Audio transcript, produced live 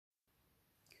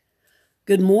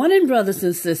Good morning, brothers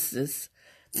and sisters.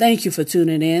 Thank you for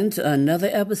tuning in to another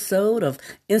episode of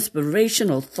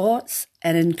Inspirational Thoughts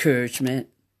and Encouragement.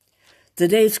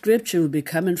 Today's scripture will be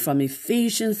coming from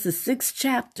Ephesians, the 6th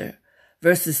chapter,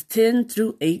 verses 10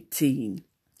 through 18.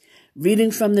 Reading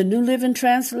from the New Living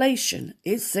Translation,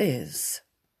 it says,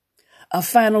 "A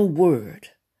final word.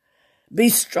 Be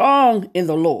strong in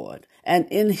the Lord and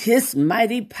in His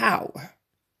mighty power.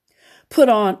 Put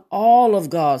on all of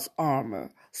God's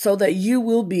armor so that you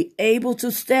will be able to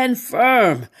stand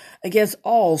firm against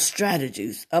all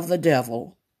strategies of the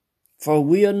devil. For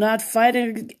we are not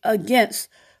fighting against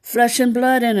flesh and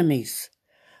blood enemies,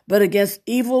 but against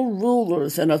evil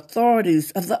rulers and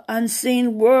authorities of the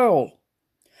unseen world,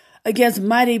 against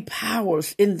mighty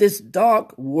powers in this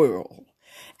dark world,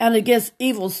 and against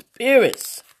evil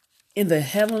spirits in the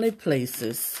heavenly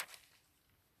places.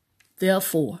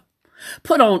 Therefore,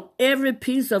 put on every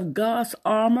piece of God's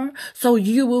armor so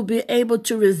you will be able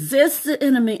to resist the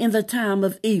enemy in the time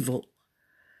of evil.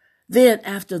 Then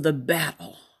after the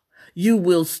battle, you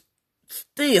will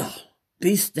still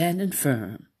be standing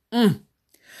firm.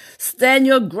 Stand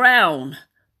your ground,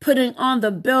 putting on the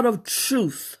belt of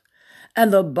truth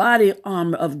and the body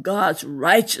armor of God's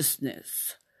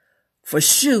righteousness. For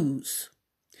shoes,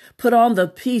 put on the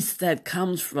peace that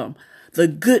comes from the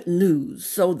good news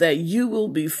so that you will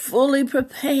be fully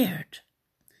prepared.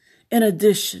 In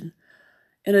addition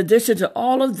to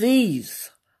all of these,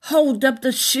 hold up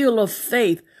the shield of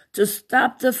faith to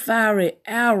stop the fiery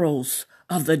arrows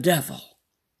of the devil.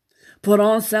 Put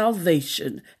on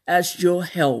salvation as your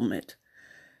helmet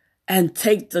and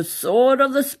take the sword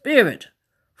of the Spirit,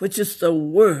 which is the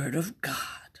word of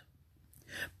God.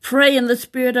 Pray in the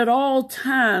Spirit at all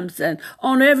times and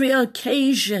on every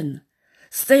occasion.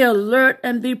 Stay alert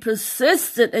and be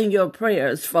persistent in your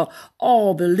prayers for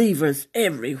all believers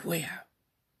everywhere.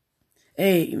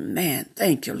 Amen.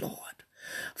 Thank you, Lord.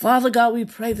 Father God, we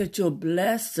pray that you'll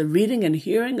bless the reading and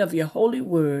hearing of your holy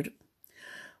word.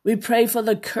 We pray for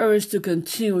the courage to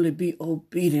continually be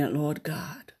obedient, Lord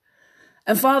God.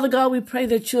 And Father God, we pray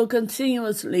that you'll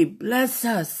continuously bless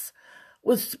us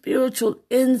with spiritual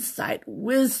insight,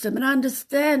 wisdom, and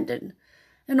understanding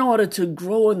in order to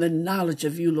grow in the knowledge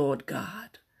of you, Lord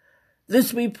God.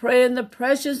 This we pray in the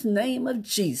precious name of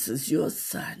Jesus, your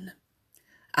Son,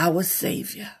 our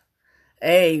Savior.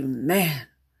 Amen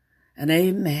and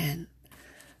amen.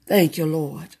 Thank you,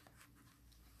 Lord.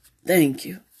 Thank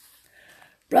you.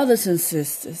 Brothers and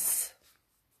sisters,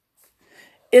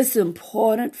 it's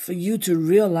important for you to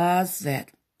realize that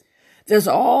there's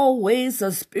always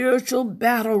a spiritual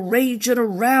battle raging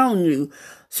around you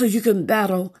so you can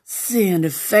battle sin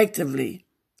effectively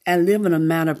and live in a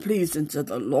manner pleasing to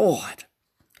the Lord.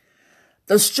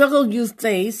 The struggle you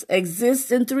face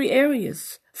exists in 3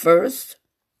 areas. First,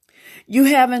 you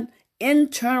have an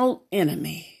internal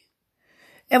enemy.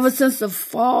 Ever since the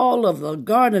fall of the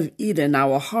Garden of Eden,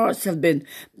 our hearts have been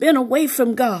bent away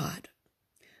from God.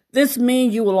 This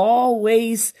means you will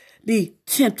always be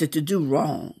tempted to do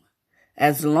wrong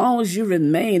as long as you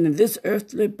remain in this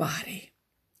earthly body.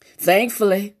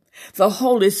 Thankfully, the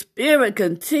Holy Spirit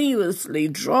continuously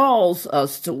draws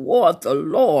us toward the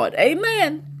Lord.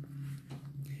 Amen.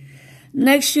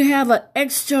 Next, you have an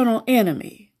external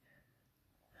enemy,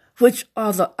 which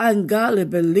are the ungodly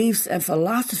beliefs and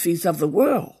philosophies of the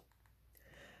world.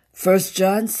 1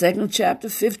 John 2nd chapter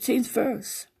 15th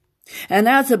verse. And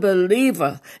as a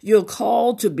believer, you're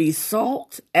called to be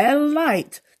salt and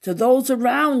light to those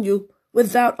around you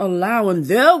without allowing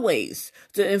their ways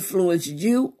to influence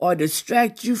you or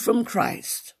distract you from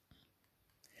Christ.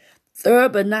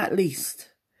 Third but not least,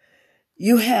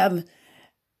 you have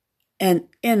an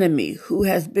enemy who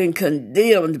has been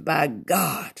condemned by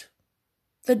God,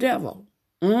 the devil.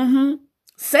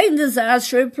 Satan desires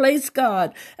to replace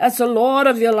God as the Lord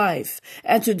of your life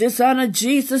and to dishonor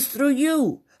Jesus through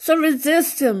you. So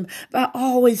resist him by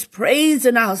always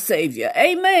praising our Savior.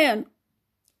 Amen.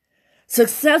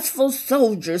 Successful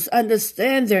soldiers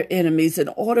understand their enemies in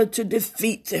order to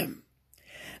defeat them.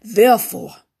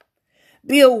 Therefore,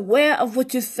 be aware of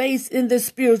what you face in this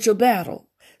spiritual battle.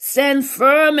 Stand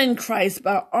firm in Christ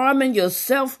by arming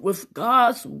yourself with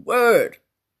God's word.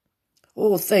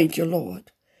 Oh, thank you,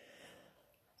 Lord.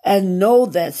 And know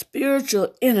that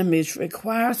spiritual enemies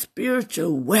require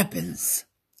spiritual weapons.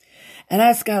 And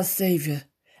ask our Savior,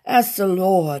 ask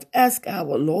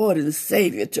our Lord and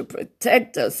Savior to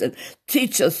protect us and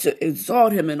teach us to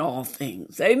exalt him in all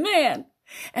things. Amen.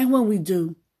 And when we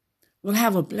do, we'll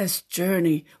have a blessed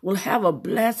journey. We'll have a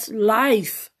blessed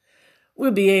life.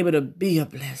 We'll be able to be a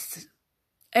blessing.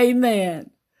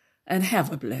 Amen. And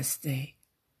have a blessed day.